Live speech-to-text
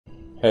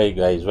Hey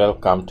guys,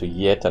 welcome to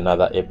yet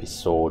another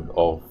episode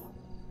of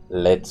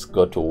Let's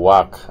Go to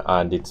Work,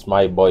 and it's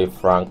my boy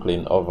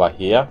Franklin over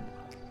here.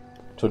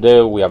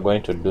 Today we are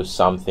going to do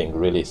something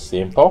really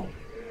simple,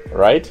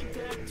 right?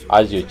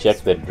 As you check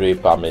the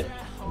drip, I'm a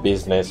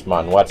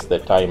businessman. What's the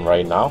time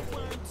right now?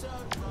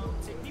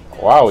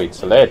 Wow,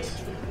 it's late.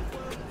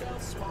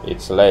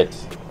 It's late.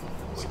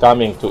 It's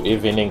coming to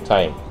evening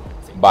time.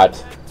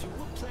 But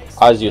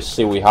as you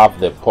see, we have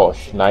the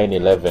Porsche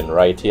 911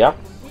 right here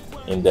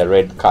in the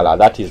red color.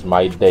 That is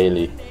my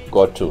daily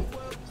go-to,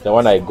 the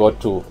one I go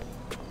to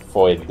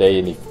for a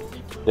daily.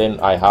 Then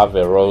I have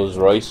a Rolls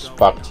Royce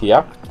parked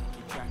here.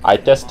 I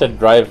tested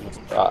drive,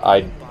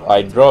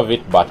 I drove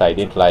it, but I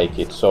didn't like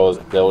it, so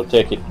they will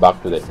take it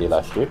back to the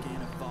dealership.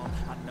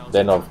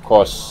 Then of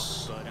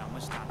course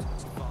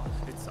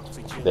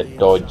the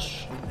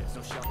Dodge,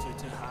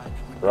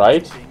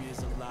 right?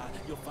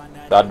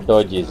 That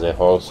Dodge is a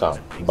wholesome,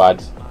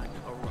 but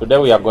today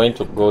we are going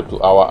to go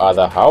to our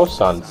other house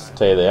and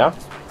stay there.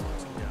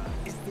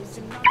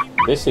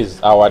 This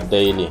is our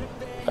daily,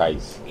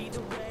 guys.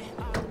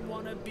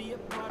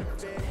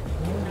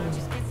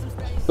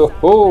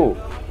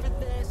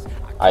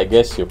 I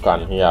guess you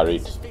can hear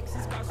it,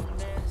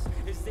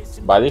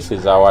 but this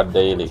is our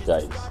daily,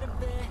 guys.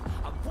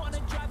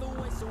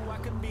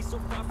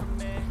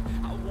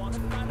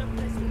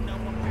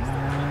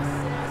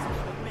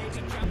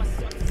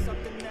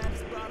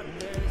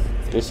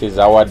 This is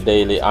our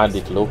daily and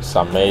it looks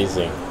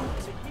amazing.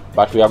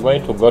 But we are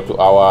going to go to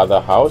our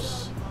other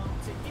house.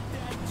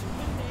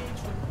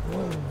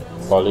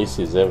 Police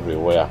is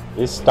everywhere.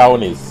 This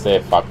town is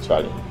safe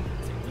actually.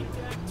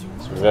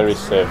 It's very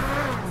safe.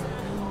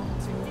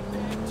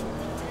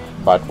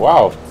 But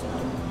wow,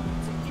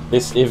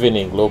 this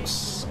evening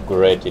looks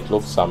great. It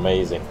looks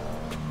amazing.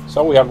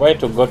 So we are going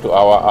to go to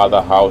our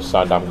other house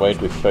and I'm going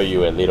to show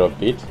you a little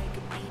bit.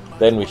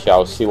 Then we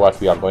shall see what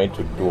we are going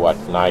to do at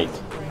night.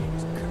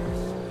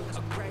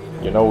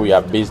 You know, we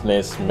are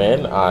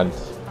businessmen and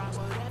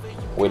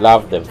we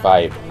love the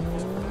vibe.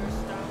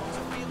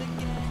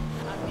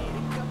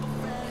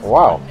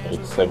 Wow,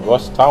 it's a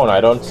ghost town.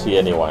 I don't see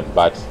anyone,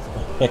 but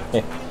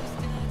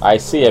I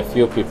see a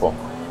few people.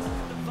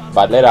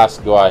 But let us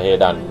go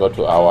ahead and go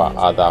to our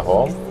other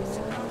home.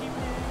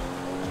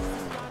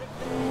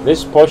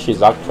 This Porsche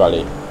is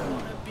actually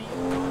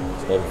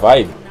a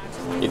vibe.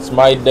 It's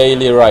my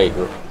daily ride.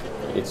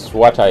 It's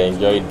what I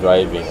enjoy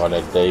driving on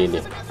a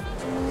daily.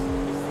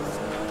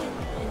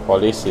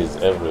 Police is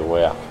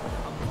everywhere.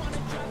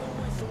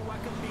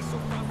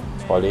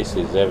 Police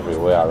is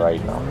everywhere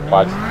right now,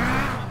 but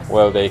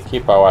well, they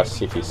keep our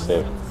city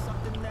safe.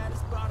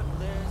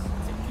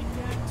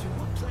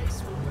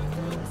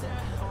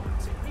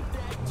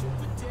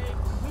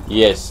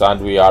 Yes,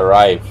 and we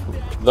arrive.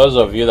 Those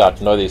of you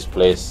that know this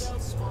place,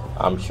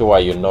 I'm sure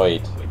you know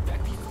it.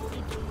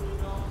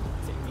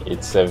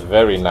 It's a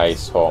very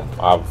nice home.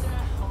 I've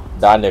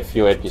done a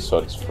few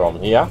episodes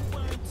from here.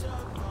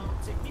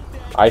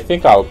 I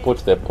think I'll put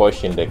the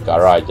Porsche in the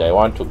garage. I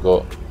want to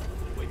go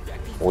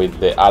with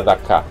the other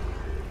car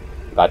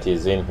that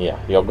is in here.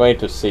 You're going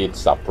to see it.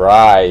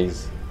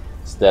 Surprise!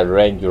 It's the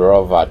Range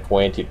Rover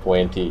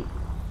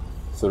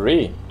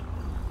 2023.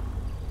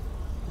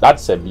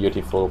 That's a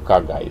beautiful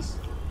car, guys,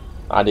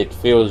 and it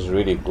feels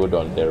really good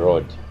on the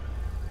road.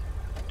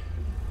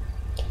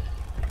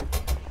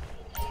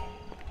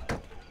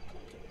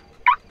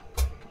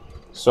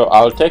 So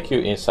I'll take you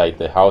inside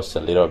the house a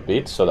little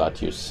bit so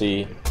that you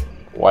see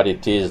what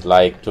it is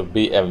like to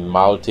be a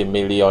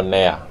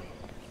multi-millionaire.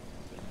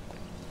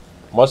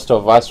 Most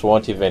of us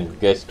won't even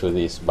get to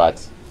this,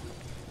 but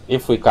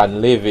if we can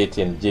live it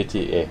in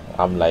GTA,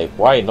 I'm like,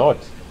 why not?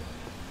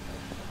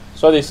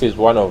 So this is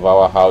one of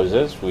our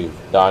houses. We've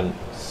done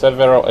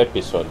several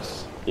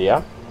episodes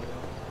here.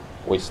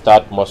 We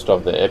start most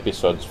of the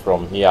episodes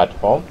from here at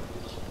home.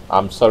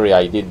 I'm sorry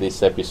I did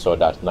this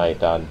episode at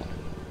night, and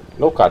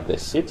look at the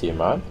city,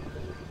 man.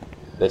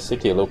 The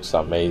city looks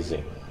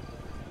amazing.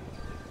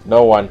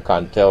 No one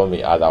can tell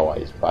me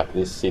otherwise, but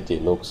this city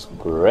looks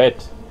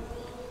great.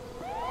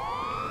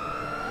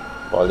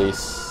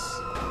 Police.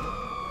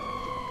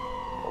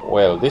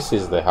 Well, this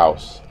is the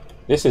house.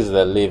 This is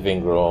the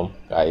living room,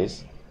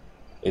 guys.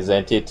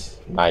 Isn't it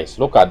nice?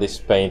 Look at this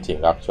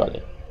painting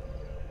actually.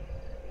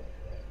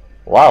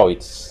 Wow,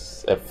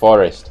 it's a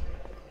forest.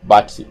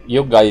 But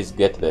you guys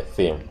get the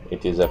theme.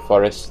 It is a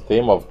forest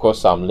theme. Of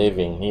course, I'm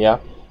living here.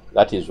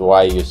 That is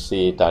why you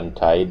see it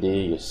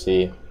untidy. You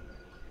see,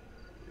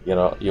 you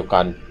know, you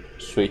can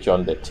switch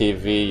on the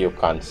TV, you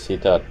can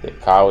sit at the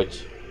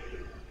couch,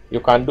 you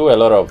can do a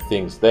lot of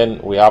things.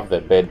 Then we have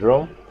the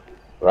bedroom,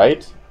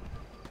 right?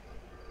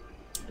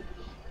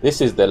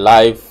 This is the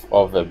life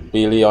of a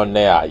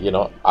billionaire, you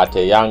know, at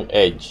a young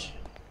age.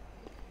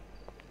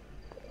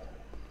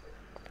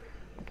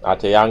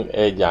 At a young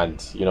age,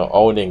 and you know,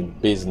 owning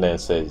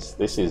businesses.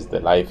 This is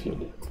the life you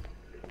live.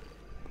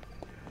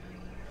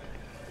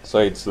 So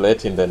it's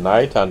late in the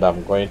night and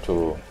I'm going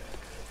to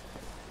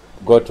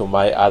go to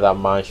my other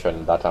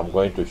mansion that I'm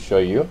going to show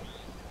you.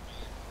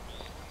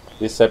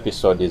 This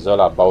episode is all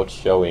about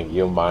showing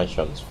you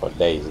mansions for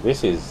days.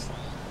 This is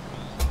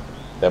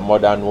the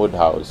modern wood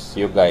house.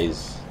 You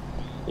guys,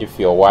 if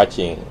you're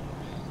watching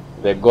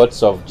the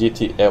gods of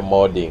GTA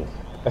modding,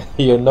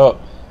 you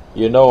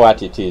know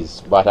what it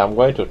is. But I'm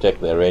going to take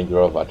the Range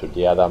Rover to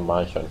the other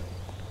mansion.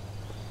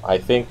 I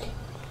think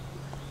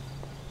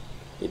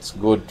it's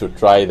good to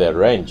try the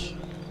Range.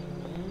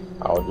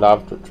 I would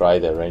love to try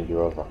the Range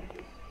Rover.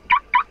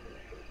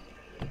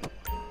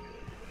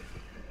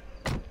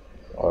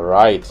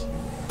 Alright,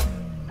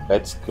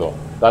 let's go.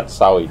 That's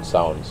how it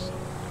sounds.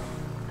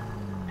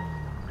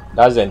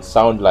 Doesn't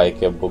sound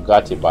like a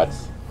Bugatti, but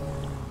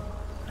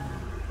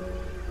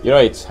you know,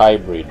 it's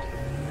hybrid.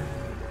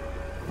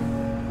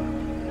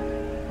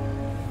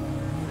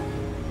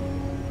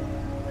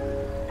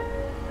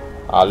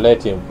 I'll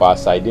let him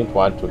pass. I didn't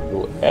want to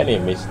do any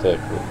mistake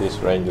with this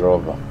Range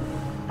Rover.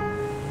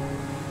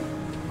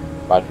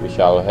 But we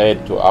shall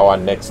head to our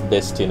next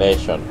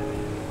destination.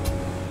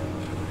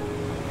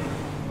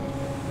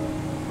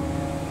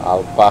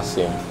 I'll pass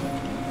him.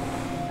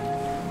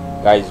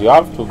 Guys, you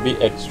have to be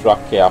extra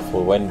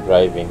careful when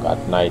driving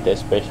at night,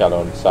 especially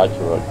on such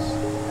roads.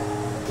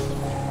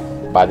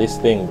 But this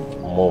thing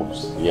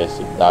moves. Yes,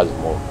 it does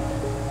move.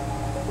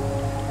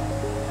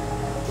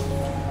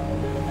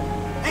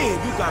 Hey,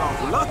 you got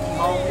off lucky,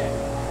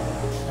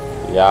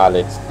 homie. Yeah,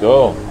 let's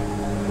go.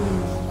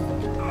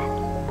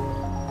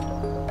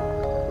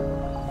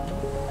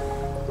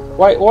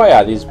 Why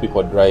are these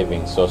people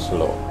driving so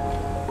slow?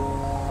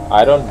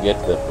 I don't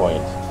get the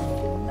point.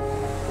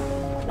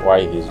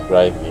 Why he's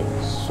driving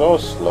so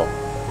slow?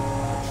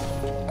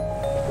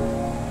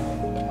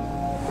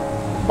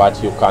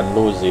 But you can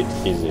lose it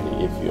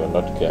easily if you're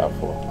not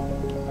careful.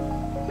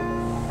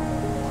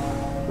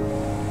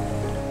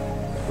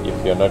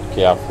 If you're not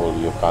careful,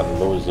 you can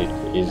lose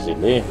it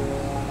easily.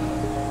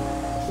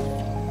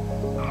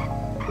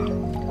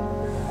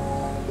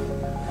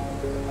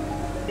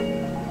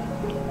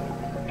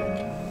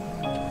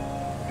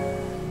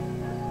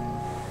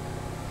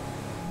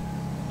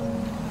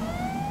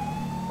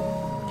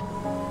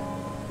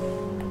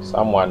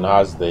 Someone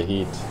has the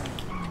heat.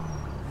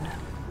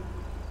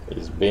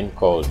 It's been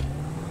cold.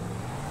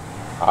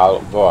 I'll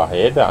go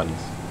ahead and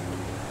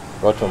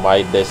go to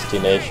my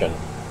destination.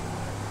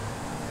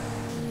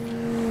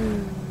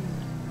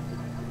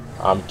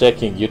 I'm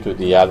taking you to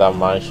the other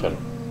mansion.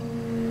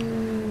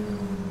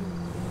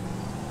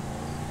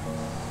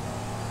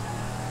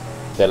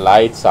 The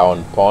lights are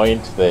on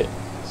point, the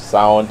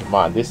sound,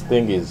 man, this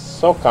thing is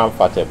so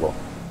comfortable.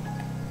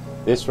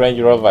 This Range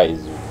Rover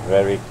is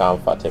very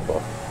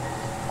comfortable.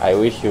 I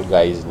wish you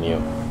guys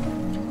knew.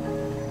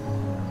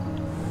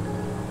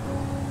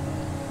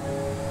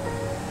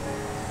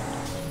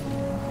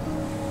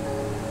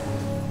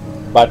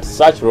 But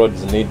such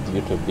roads need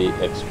you to be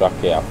extra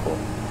careful.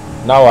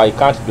 Now I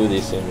can't do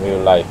this in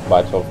real life,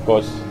 but of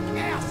course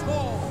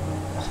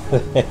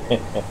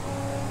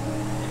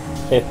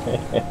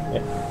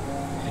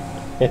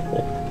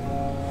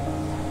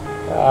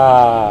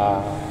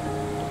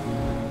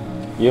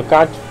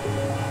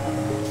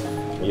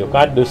you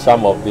can't do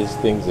some of these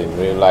things in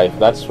real life.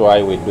 That's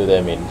why we do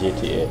them in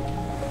GTA.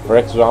 For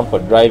example,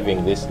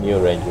 driving this new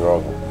Range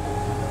Rover.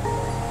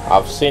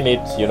 I've seen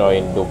it, you know,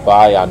 in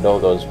Dubai and all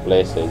those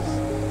places,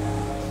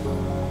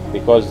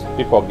 because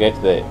people get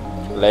the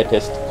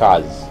latest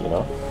cars, you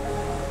know.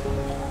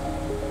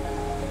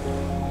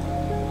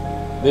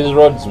 These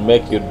roads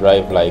make you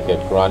drive like a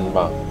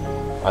grandma,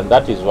 and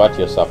that is what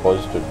you're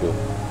supposed to do,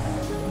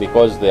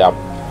 because they are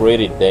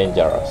pretty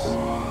dangerous.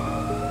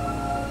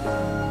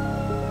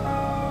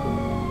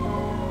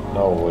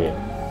 No way.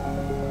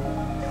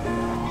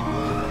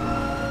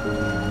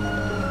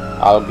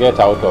 I'll get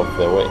out of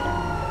the way.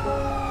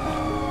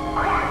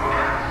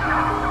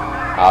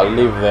 I'll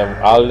leave them.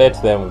 I'll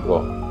let them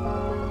go.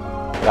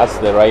 That's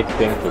the right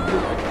thing to do.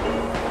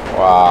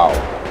 Wow.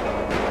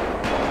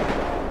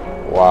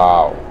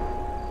 Wow.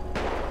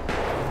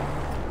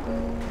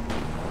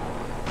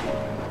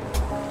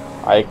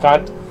 I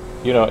can't,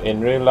 you know, in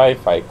real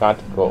life I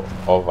can't go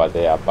over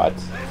there, but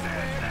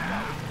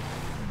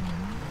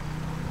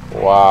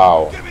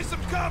wow. Give me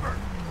some cover.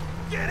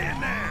 Get in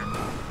there.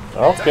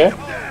 Okay.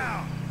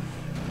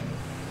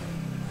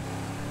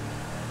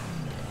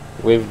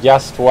 We've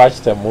just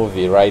watched a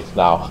movie right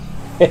now.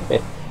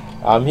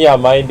 I'm here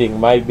minding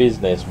my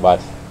business,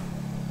 but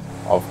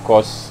of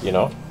course, you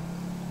know,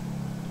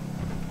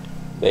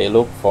 they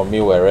look for me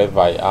wherever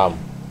I am.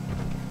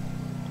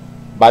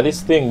 But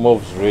this thing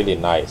moves really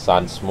nice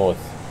and smooth.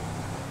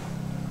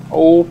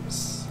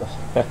 Oops.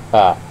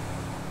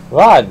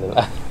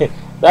 Man,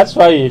 that's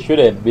why you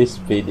shouldn't be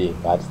speeding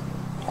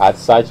at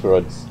such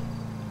roads.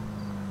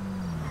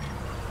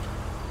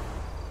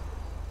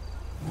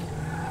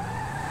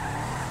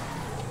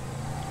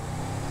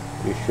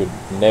 You should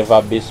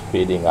never be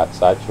speeding at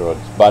such roads.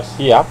 But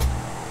here,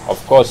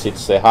 of course,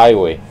 it's a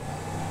highway.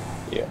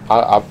 Yeah,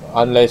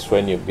 unless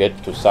when you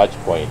get to such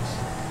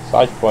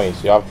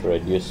points you have to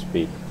reduce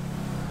speed.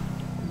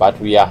 But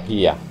we are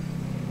here,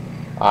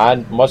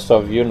 and most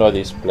of you know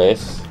this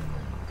place.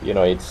 You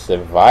know, it's a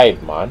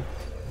vibe, man.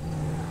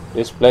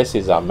 This place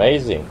is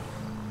amazing.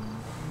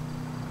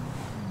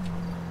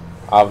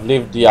 I've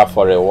lived here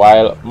for a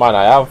while. Man,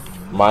 I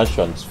have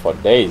mansions for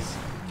days.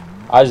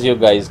 As you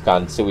guys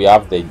can see, we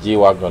have the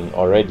G-Wagon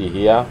already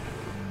here.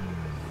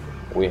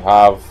 We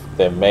have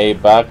the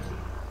Maybach.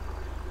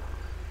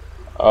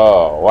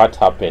 Oh, what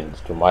happened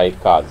to my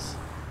cars?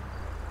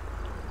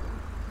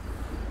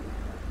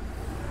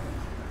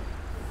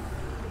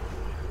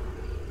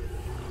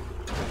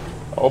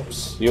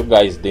 Oops, you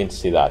guys didn't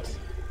see that.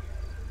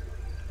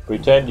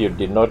 Pretend you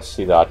did not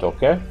see that,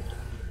 okay?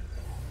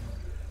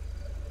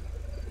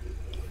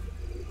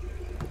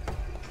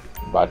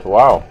 But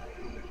wow.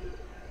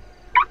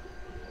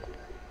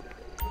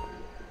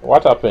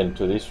 What happened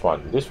to this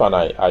one? This one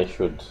I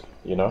should,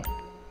 you know,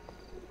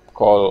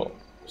 call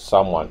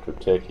someone to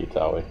take it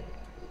away.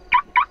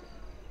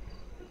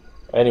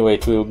 Anyway,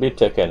 it will be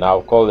taken.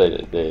 I'll call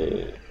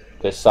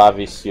the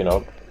service, you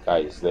know,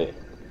 guys.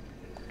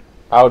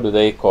 How do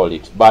they call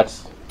it? But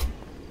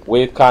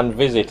we can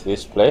visit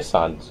this place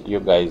and you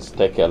guys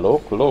take a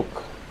look.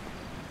 Look,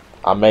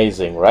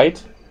 amazing,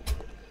 right?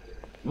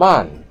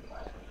 Man,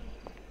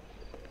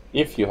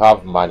 if you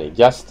have money,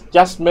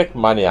 just make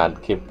money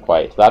and keep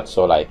quiet. That's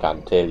all I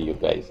can tell you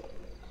guys.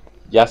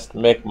 Just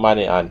make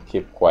money and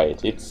keep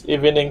quiet. It's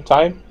evening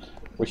time.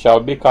 We shall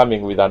be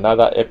coming with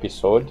another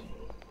episode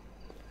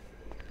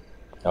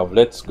of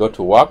Let's Go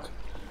to Work.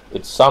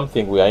 It's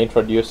something we are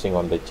introducing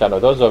on the channel.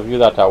 Those of you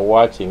that are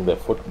watching the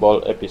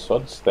football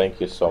episodes,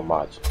 thank you so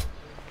much.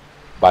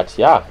 But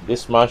yeah,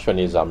 this mansion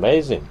is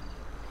amazing.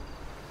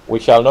 We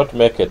shall not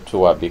make a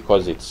tour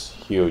because it's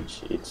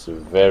huge. It's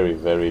very,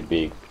 very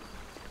big.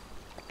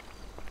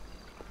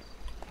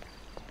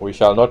 We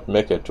shall not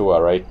make a tour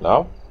right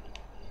now.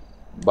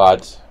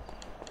 But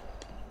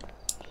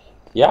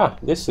yeah,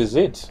 this is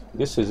it.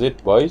 This is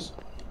it, boys.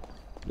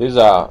 These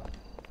are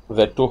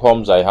the two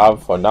homes I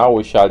have for now.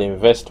 We shall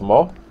invest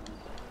more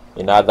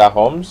in other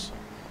homes.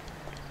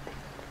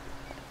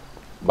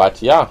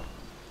 But yeah,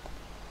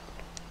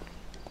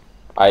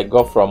 I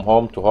go from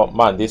home to home.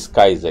 Man, this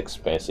car is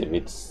expensive.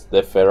 It's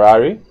the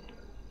Ferrari,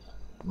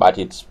 but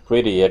it's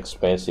pretty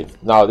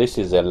expensive. Now this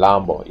is a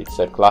Lambo. It's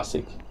a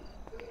classic.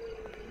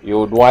 You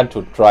would want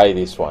to try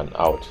this one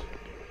out.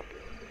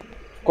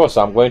 Of course,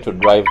 I'm going to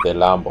drive the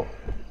Lambo.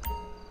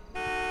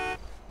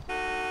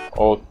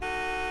 Oh,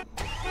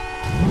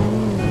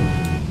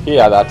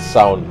 hear that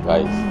sound,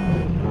 guys.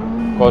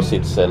 Of course,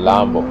 it's a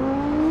Lambo.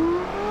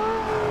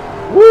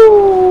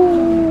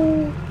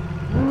 Woo!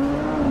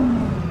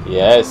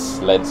 Yes,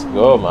 let's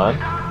go, man.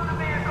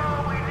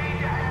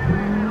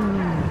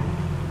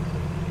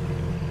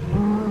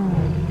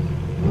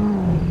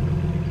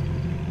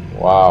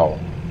 Wow.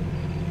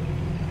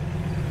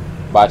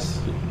 But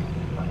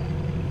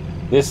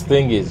this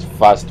thing is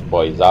fast,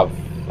 boys. I've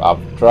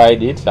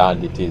tried it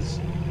and it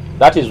is.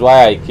 That is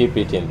why I keep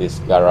it in this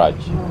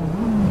garage.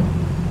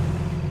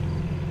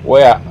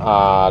 Where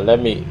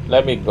let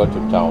me go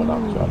to town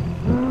actually.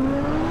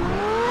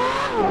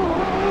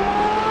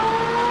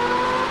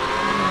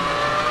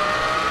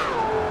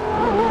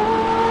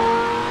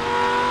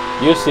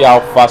 You see how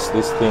fast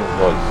this thing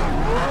goes.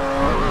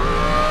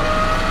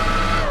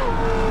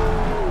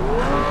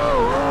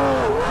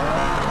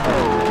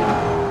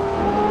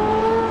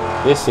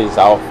 This is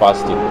how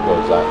fast it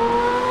goes.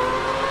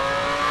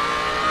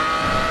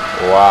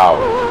 Wow.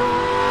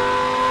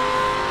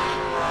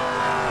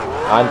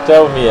 And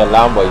tell me a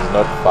Lambo is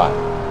not fun.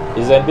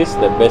 Isn't this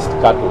the best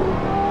car to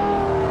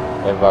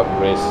ever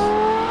grace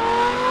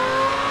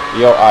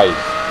your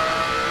eyes?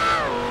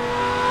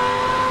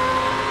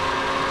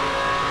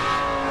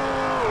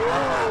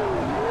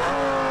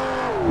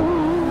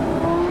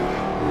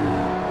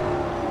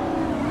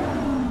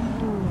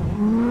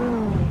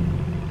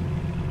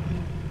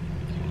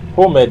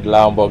 Who made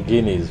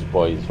Lamborghinis,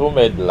 boys? Who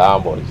made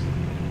Lambos?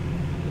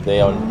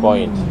 They on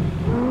point.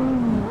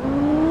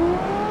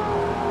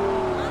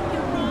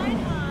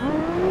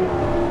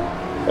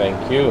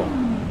 Thank you.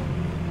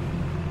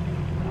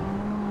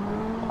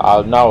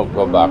 I'll now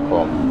go back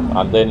home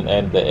and then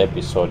end the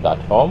episode at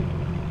home.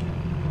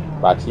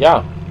 But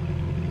yeah,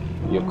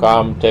 you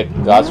come take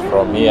gas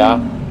from here.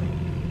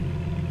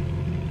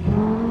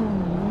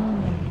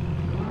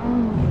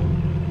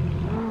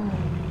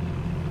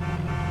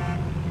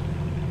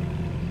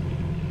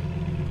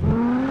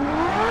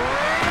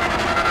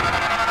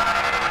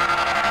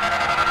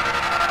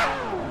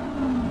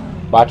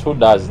 But who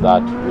does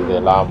that with a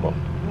Lambo?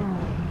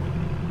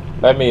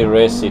 Let me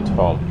race it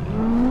home.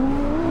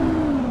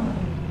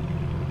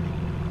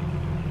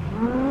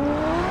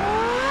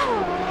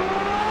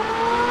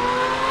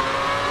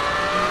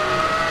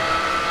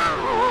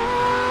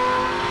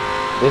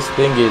 This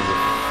thing is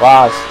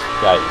fast,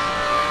 guys.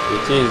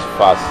 It is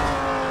fast.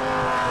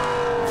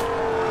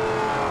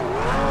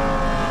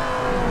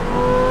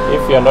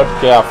 If you're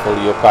not careful,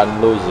 you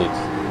can lose it.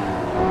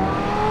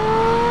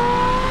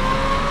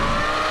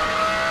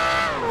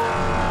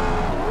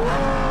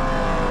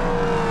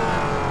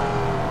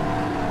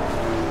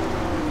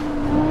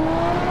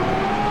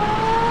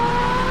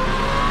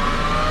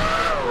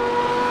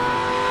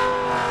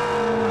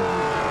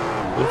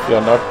 If you're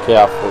not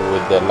careful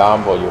with the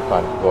Lambo, you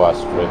can go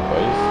astray,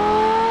 boys.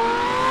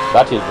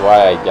 That is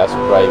why I just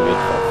drive it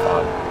for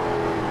fun.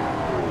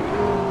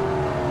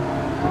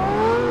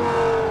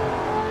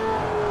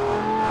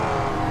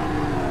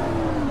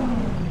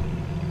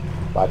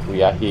 But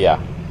we are here.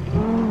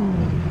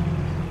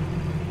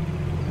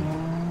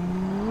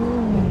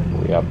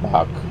 We are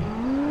back.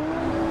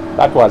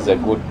 That was a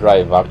good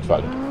drive,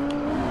 actually.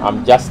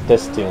 I'm just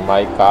testing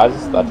my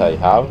cars that I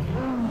have.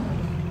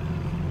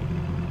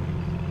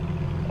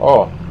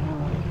 Oh,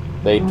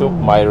 they took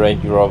my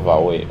Range Rover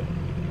away.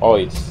 Oh,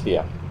 it's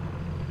here.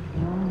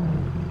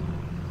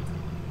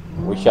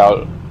 We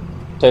shall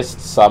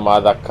test some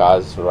other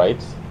cars, right?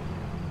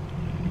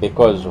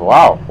 Because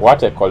wow,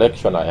 what a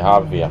collection I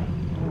have here.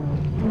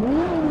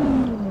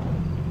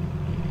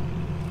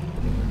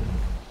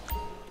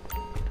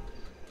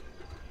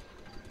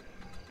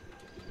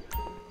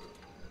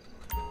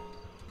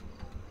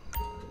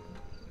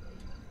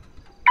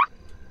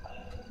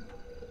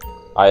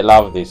 I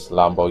love this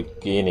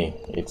Lamborghini.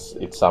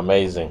 It's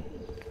amazing.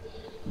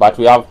 But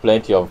we have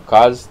plenty of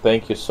cars.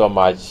 Thank you so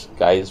much,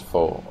 guys,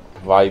 for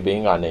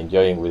vibing and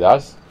enjoying with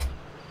us.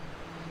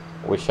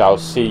 We shall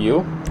see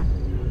you.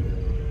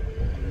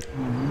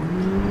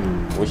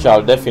 We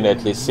shall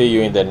definitely see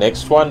you in the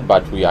next one,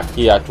 but we are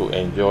here to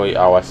enjoy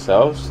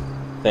ourselves.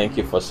 Thank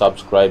you for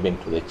subscribing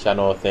to the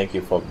channel. Thank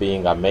you for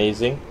being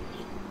amazing.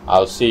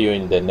 I'll see you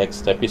in the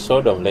next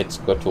episode of Let's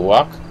Go to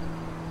Work.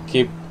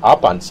 Keep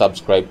up and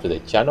subscribe to the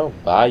channel.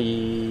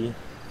 Bye.